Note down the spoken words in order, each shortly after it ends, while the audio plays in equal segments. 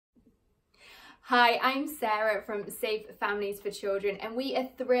Hi, I'm Sarah from Safe Families for Children, and we are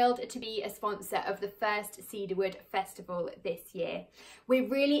thrilled to be a sponsor of the first Cedarwood Festival this year. We're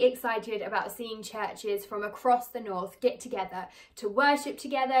really excited about seeing churches from across the north get together to worship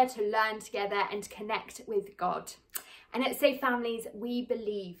together, to learn together and connect with God. And at Safe Families, we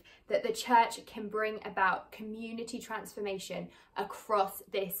believe that the church can bring about community transformation across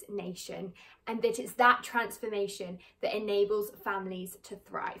this nation, and that it's that transformation that enables families to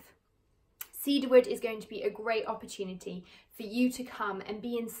thrive. Cedarwood is going to be a great opportunity for you to come and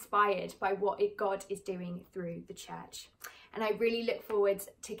be inspired by what God is doing through the church. And I really look forward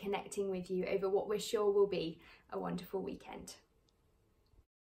to connecting with you over what we're sure will be a wonderful weekend.